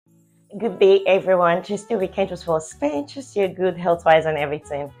Good day, everyone. Just the weekend was well spent. Just your good health-wise and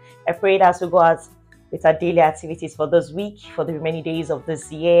everything. I pray that as we go out with our daily activities for this week, for the remaining days of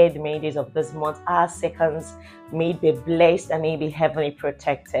this year, the remaining days of this month, our seconds may be blessed and may be heavenly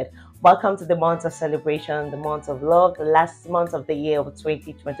protected. Welcome to the month of celebration, the month of love, the last month of the year of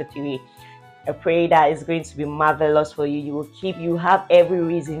 2023. I pray that it's going to be marvelous for you. You have every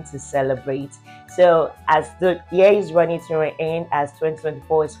reason to celebrate. So as the year is running to an end, as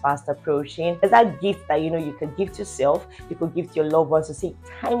 2024 is fast approaching, there's that gift that you could give to yourself, you could give to your loved ones to say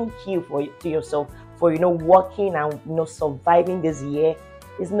thank you to yourself for working and surviving this year.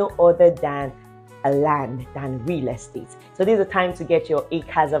 Is no other than a land, than real estate. So this is the time to get your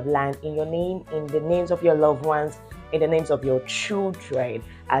acres of land in your name, in the names of your loved ones, in the names of your children.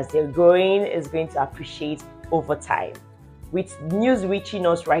 As they're growing, is going to appreciate over time. With news reaching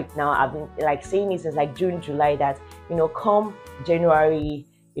us right now, I've been saying this since June, July, that come January,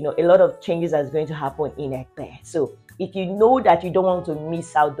 a lot of changes is going to happen in Epe. So if you know that you don't want to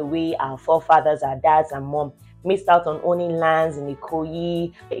miss out the way our forefathers, our dads and mom missed out on owning lands in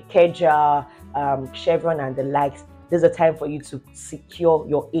Ikoyi, Ikeja, Chevron and the likes, there's a time for you to secure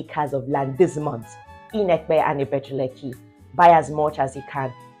your acres of land this month in Epe and Ibeju Lekki. Buy as much as you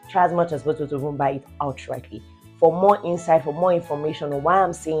can. Try as much as possible to even buy it outrightly. For more insight, for more information on why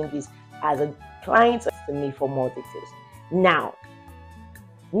I'm saying this as a client to me for more details. Now,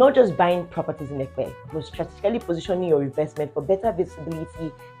 not just buying properties in Epe, but strategically positioning your investment for better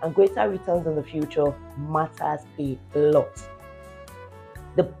visibility and greater returns in the future matters a lot.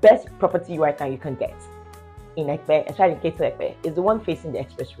 The best property right now you can get in Epe, especially in Ketu Epe, is the one facing the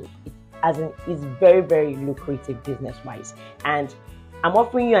express road. It's very, very lucrative business-wise. And I'm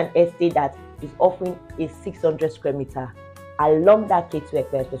offering you an estate that is offering a 600 square meter along that Ketu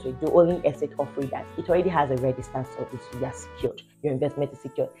Epe Expressway. The only estate offering that it already has a registered service. You are secured. Your investment is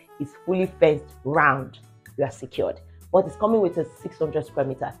secured. It's fully fenced round. You are secured. But it's coming with a 600 square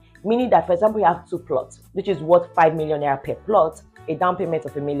meter, meaning that, for example, you have 2 plots, which is worth 5 million naira per plot, a down payment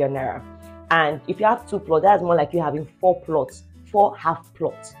of 1 million naira. And if you have 2 plots, that's more like you having 4 plots, 4 half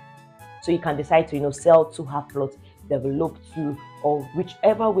plots. So you can decide to sell 2 half plots, develop 2, or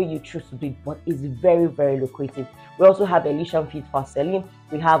whichever way you choose to do it, but it's very, very lucrative. We also have Elysian fees for selling.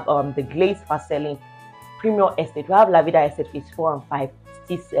 We have the Glaze for selling. Premier Estate. We have La Vida Estate phase 4 and 5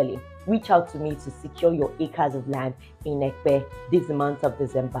 still selling. Reach out to me to secure your acres of land in Epe this month of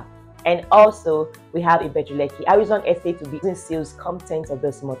December. And also, we have Ibeju Lekki. Arizon Estate will be in sales come 10th of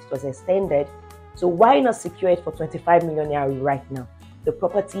this month. It was extended. So why not secure it for 25 million naira right now? The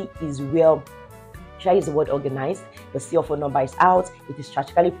property is well, should I use the word organized? The CFO number is out. It is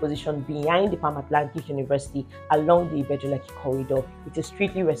strategically positioned behind the Palm Atlantic University along the Ibeju Lekki corridor. It is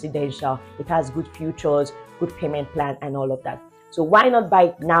strictly residential. It has good futures, good payment plan, and all of that. So why not buy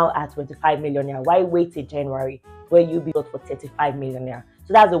it now at 25 million naira? Why wait till January where you'll be sold for 35 million naira?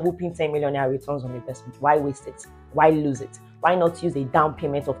 So that's a whooping 10 million naira returns on investment. Why waste it? Why lose it? Why not use a down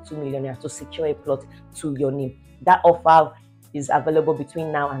payment of 2 million naira to secure a plot to your name? That offer is available between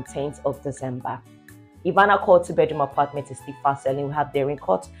now and 10th of December. Ivana Court 2-bedroom apartment is still fast selling. We have Daring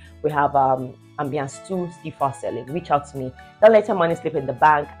Court. We have Ambience 2 still fast selling. Reach out to me. Don't let your money slip in the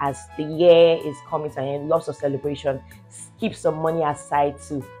bank as the year is coming to an end. Lots of celebration. Keep some money aside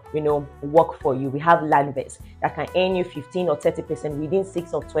to work for you. We have land bets that can earn you 15 or 30% within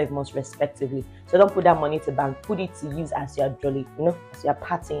 6 or 12 months respectively. So don't put that money to bank. Put it to use as you are jolly, as you are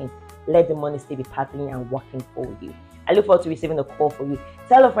partying. Let the money still be partying and working for you. I look forward to receiving a call for you.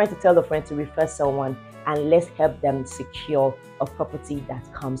 Tell a friend to tell a friend to refer someone, and let's help them secure a property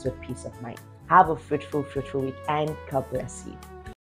that comes with peace of mind. Have a fruitful week, and God bless you.